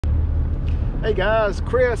Hey guys,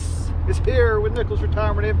 Chris is here with Nichols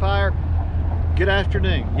Retirement Empire. Good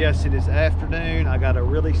afternoon. Yes, it is afternoon. I got a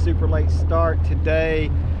really super late start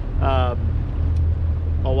today. My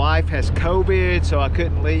wife has COVID, so I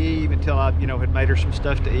couldn't leave until I, had made her some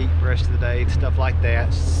stuff to eat the rest of the day and stuff like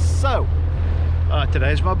that. So,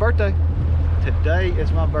 today's my birthday. Today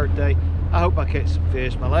is my birthday. I hope I catch some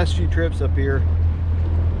fish. My last few trips up here,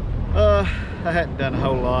 I hadn't done a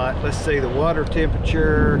whole lot. Let's see, the water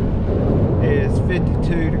temperature is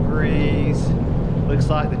 52 degrees. Looks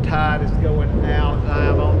like the tide is going out.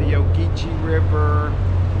 I'm on the Ogeechee River,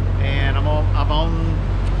 and I'm on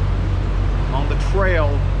the trail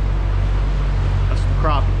of some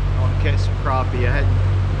crappie. I want to catch some crappie. I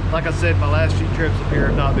hadn't, like I said, my last few trips up here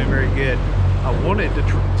have not been very good. I wanted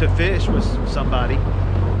to fish with somebody,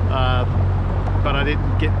 but I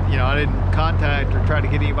didn't get, I didn't contact or try to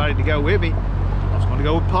get anybody to go with me. I was going to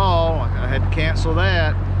go with Paul. I had to cancel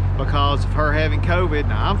that because of her having COVID.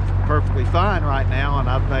 Now, I'm perfectly fine right now, and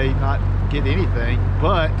I may not get anything,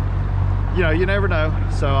 but you never know.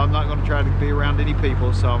 So I'm not going to try to be around any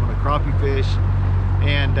people. So I'm going to crappie fish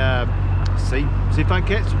and see if I can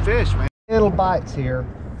catch some fish, man. Little bites here,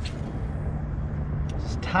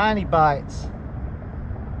 just tiny bites.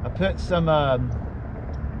 I put some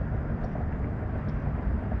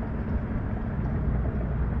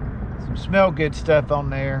smell good stuff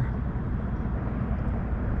on there.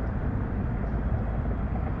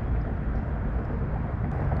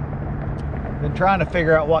 Been trying to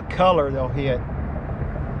figure out what color they'll hit,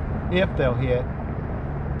 if they'll hit.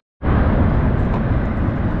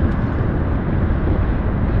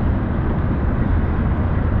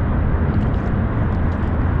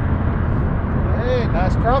 Hey,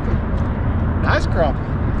 nice crappie. Nice crappie.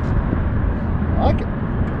 I like it.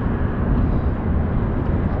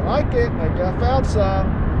 I like it. Maybe I found some.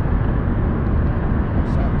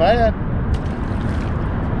 It's not bad.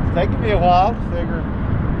 It's taking me a while to figure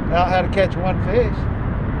out how to catch one fish,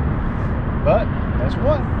 but that's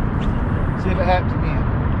one. See if it happens again.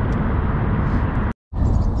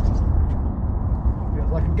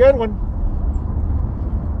 Feels like a good one.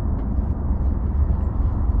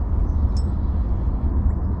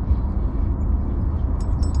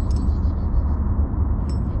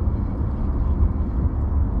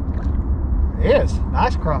 It is.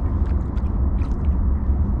 Nice crappie.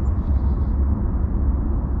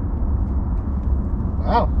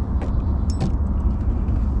 Wow.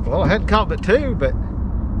 Well, I hadn't caught but two, but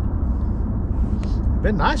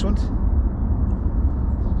been nice ones.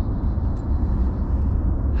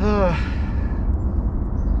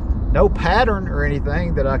 No pattern or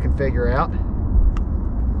anything that I can figure out.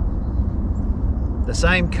 The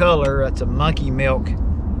same color, that's a monkey milk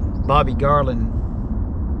Bobby Garland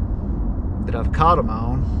that I've caught them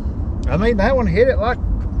on. I mean, that one hit it like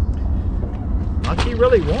he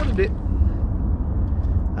really wanted it.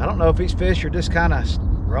 I don't know if these fish are just kind of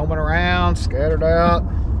roaming around, scattered out.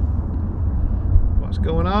 What's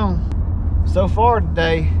going on? So far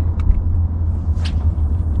today,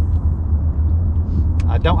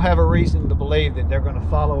 I don't have a reason to believe that they're going to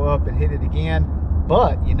follow up and hit it again,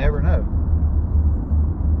 but you never know.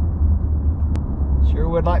 Sure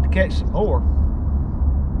would like to catch some more.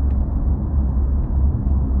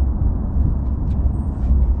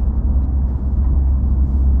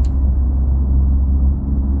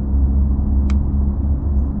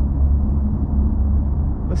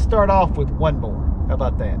 Let's start off with one more. How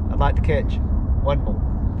about that? I'd like to catch one more.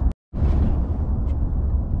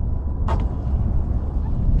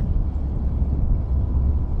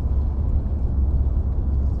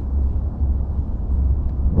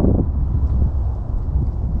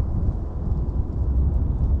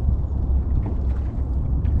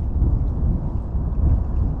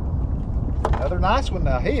 Another nice one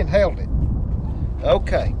now. He inhaled it.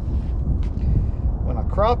 Okay. When a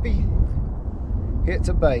crappie hits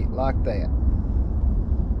a bait like that,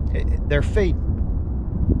 they're feeding.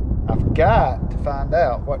 I've got to find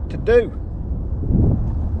out what to do.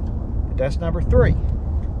 That's number 3.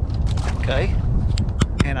 Okay,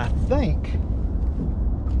 and I think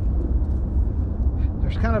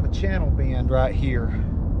there's kind of a channel bend right here.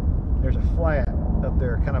 There's a flat up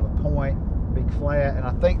there, kind of a point, big flat, and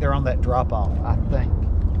I think they're on that drop off. I think.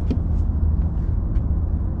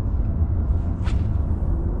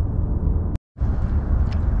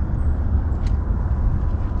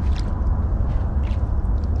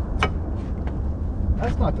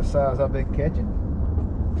 That's not the size I've been catching.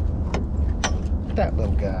 That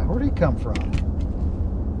little guy, where'd he come from?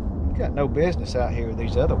 He's got no business out here with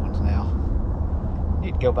these other ones now.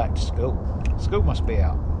 Need to go back to school. School must be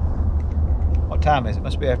out. What time is it?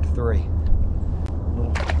 Must be after 3.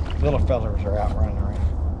 Little Little fellers are out running around.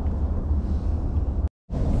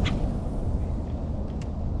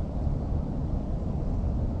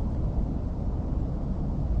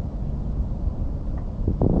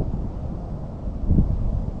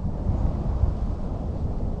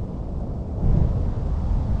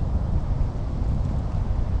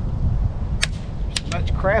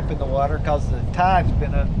 Much crap in the water because the tide's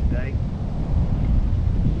been up today.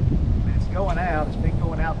 And it's going out. It's been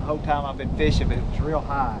going out the whole time I've been fishing, but it was real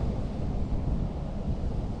high.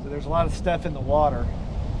 So there's a lot of stuff in the water.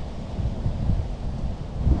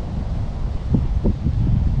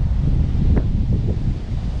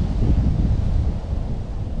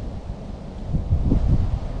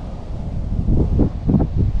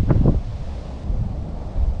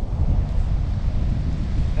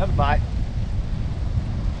 Another bite.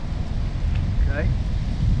 Okay.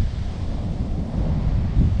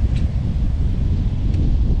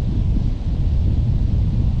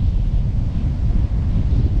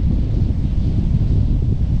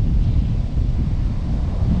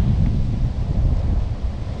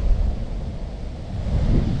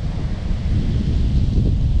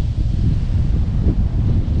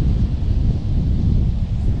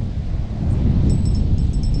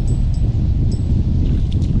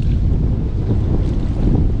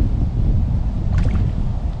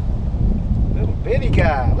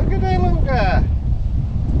 Guy. Look at that little guy.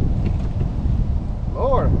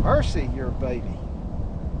 Lord of mercy, you're a baby.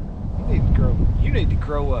 You need to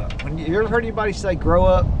grow up. When you ever heard anybody say grow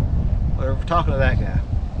up? Well, we're talking to that guy.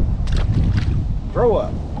 Grow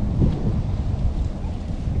up.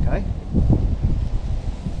 Okay.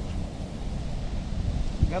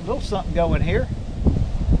 Got a little something going here.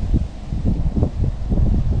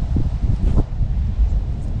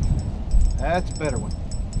 That's a better one.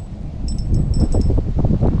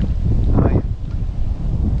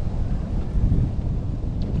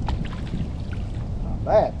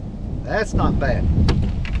 Bad. That's not bad.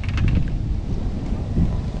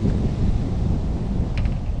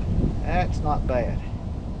 That's not bad.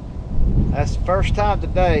 That's the first time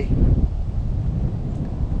today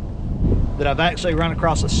that I've actually run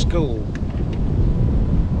across a school.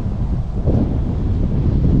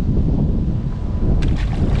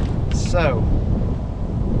 So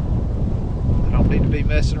I don't need to be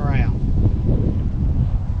messing around.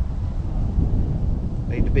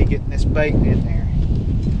 Need to be getting this bait in there.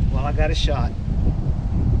 Well, I got a shot.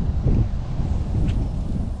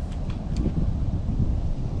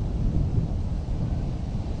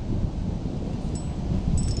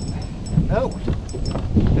 Oh,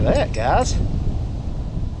 look at that, guys. Look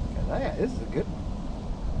at that. This is a good one.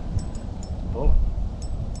 Pulling.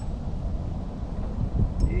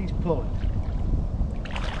 He's pulling.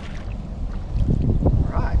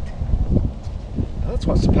 Right. Now, that's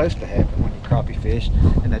what's supposed to happen when you crappie fish.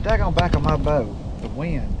 And the daggone back of my bow, the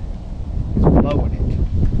wind is blowing it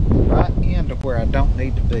right into where I don't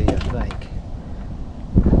need to be, I think.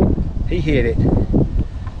 He hit it.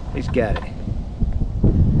 He's got it.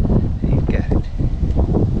 He's got it.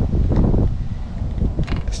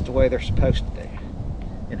 That's the way they're supposed to do.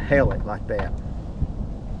 Inhale it like that.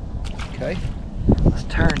 Okay. Let's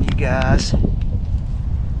turn, you guys.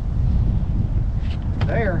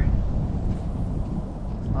 There.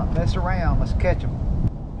 Let's not mess around. Let's catch them.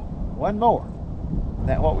 One more. Isn't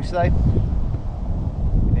that what we say?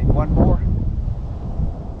 We need one more.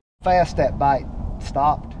 Fast that bite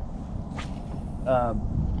stopped.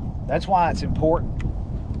 That's why it's important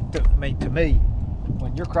to me,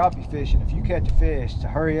 when you're crappie fishing, if you catch a fish, to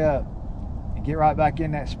hurry up and get right back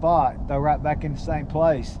in that spot, throw right back in the same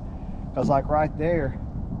place. Because like right there,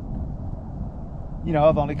 you know,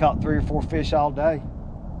 I've only caught 3 or 4 fish all day.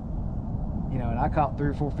 You know, and I caught 3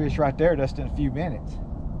 or 4 fish right there just in a few minutes.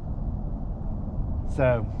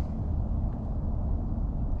 So,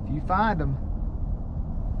 if you find them,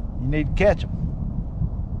 you need to catch them.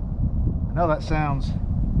 I know that sounds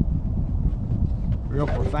real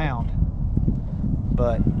profound,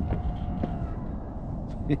 but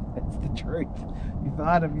that's the truth. You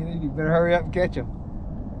find them, you better hurry up and catch them,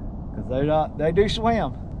 because they do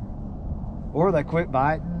swim, or they quit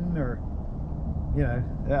biting, or you know,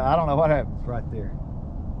 I don't know what happens right there.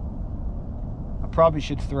 I probably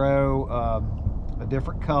should throw a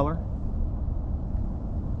different color,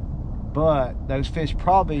 but those fish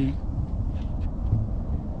probably,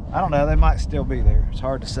 I don't know, they might still be there. It's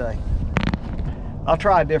hard to say. I'll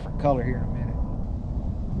try a different color here in a minute.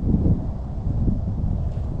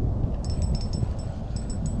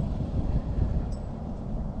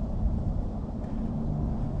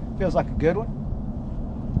 Feels like a good one.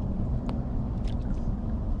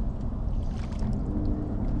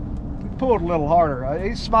 pulled a little harder.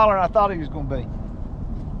 He's smaller than I thought he was going to be.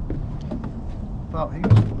 Thought he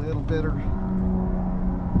was a little bitter.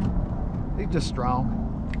 He's just strong.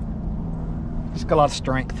 He's got a lot of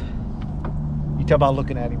strength. You tell by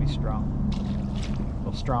looking at him, he's strong.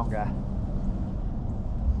 Little strong guy.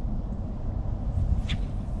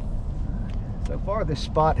 So far, this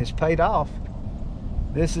spot has paid off.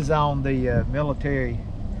 This is on the military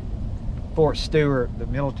Fort Stewart, the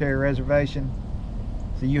military reservation.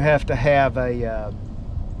 So you have to have a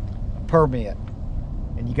permit,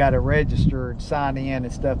 and you got to register and sign in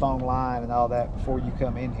and stuff online and all that before you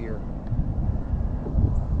come in here.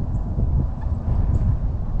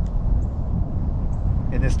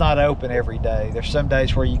 And it's not open every day. There's some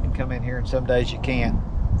days where you can come in here and some days you can't.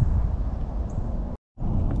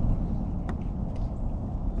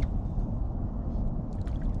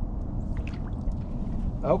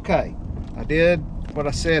 Okay, I did what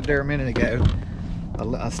I said there a minute ago.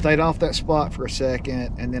 I stayed off that spot for a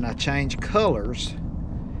second, and then I changed colors,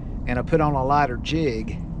 and I put on a lighter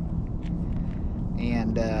jig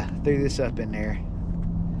and threw this up in there.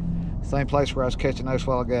 Same place where I was catching those a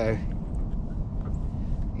while ago.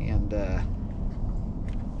 And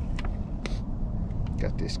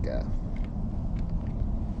got this guy.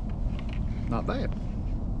 Not bad.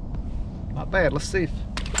 Not bad. Let's see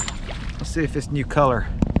if this new color,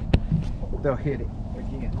 they'll hit it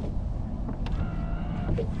again.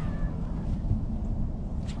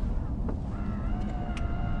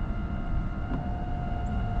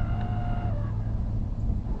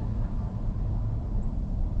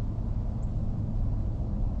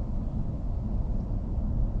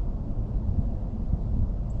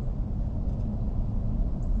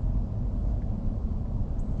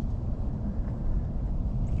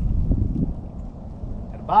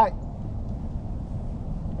 Got a bite.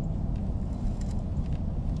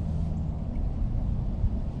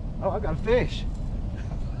 Oh, I got a fish.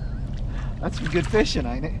 That's some good fishing,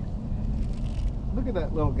 ain't it? Look at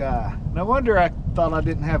that little guy. No wonder I thought I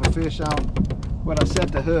didn't have a fish on when I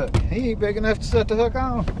set the hook. He ain't big enough to set the hook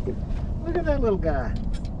on. Look at that little guy.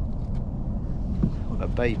 What a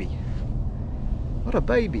baby. What a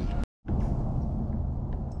baby.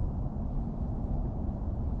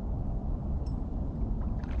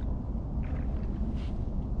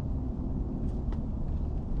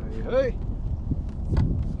 Hey, hey.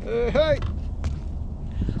 Hey, hey.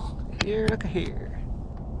 Here, look here.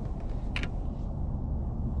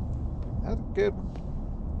 That's a good one.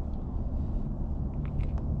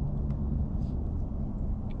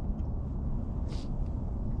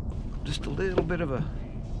 Just a little bit of a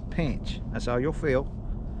pinch. That's all you'll feel.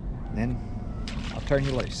 Then I'll turn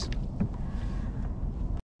you loose.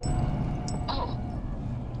 I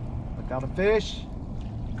got a fish.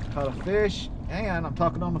 Caught a fish, and I'm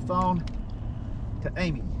talking on the phone to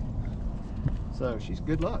Amy. So she's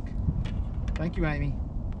good luck. Thank you, Amy.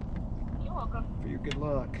 You're welcome. For your good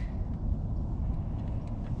luck.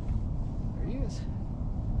 There he is.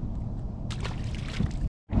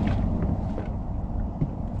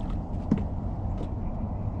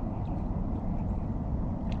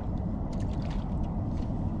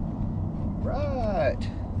 Right.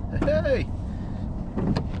 Hey.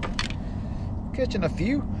 Catching a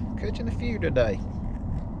few today.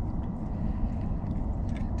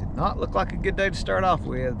 Did not look like a good day to start off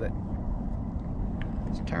with, but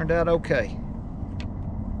it's turned out okay.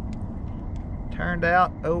 Turned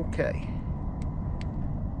out okay.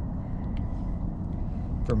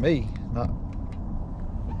 For me, not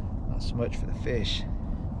so much for the fish.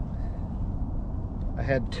 I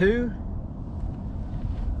had 2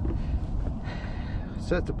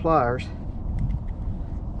 sets of pliers.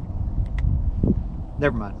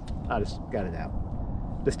 Never mind, I just got it out.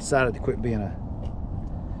 Just decided to quit being a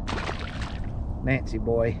Nancy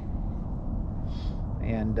boy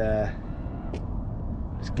and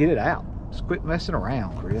just get it out. Just quit messing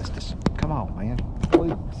around, Chris. Just come on, man.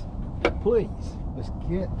 Please. Please. Just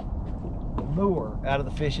get the lure out of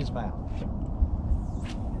the fish's mouth.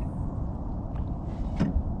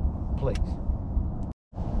 Please.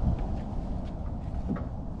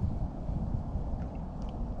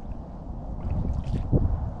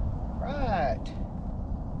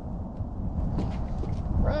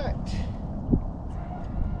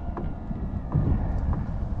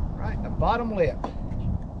 Bottom lip.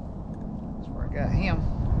 That's where I got him.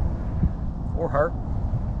 Or her.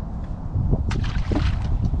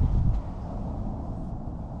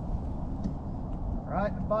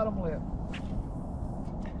 Right, the bottom lip.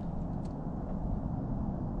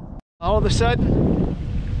 All of a sudden,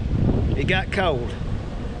 it got cold.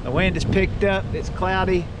 The wind has picked up, it's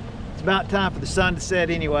cloudy. It's about time for the sun to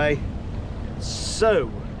set anyway.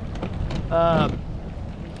 So,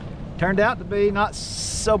 Turned out to be not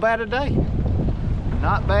so bad a day.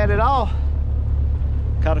 Not bad at all.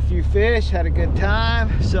 Caught a few fish, had a good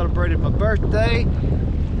time, celebrated my birthday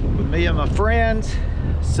with me and my friends.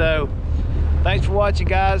 So thanks for watching,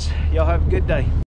 guys. Y'all have a good day.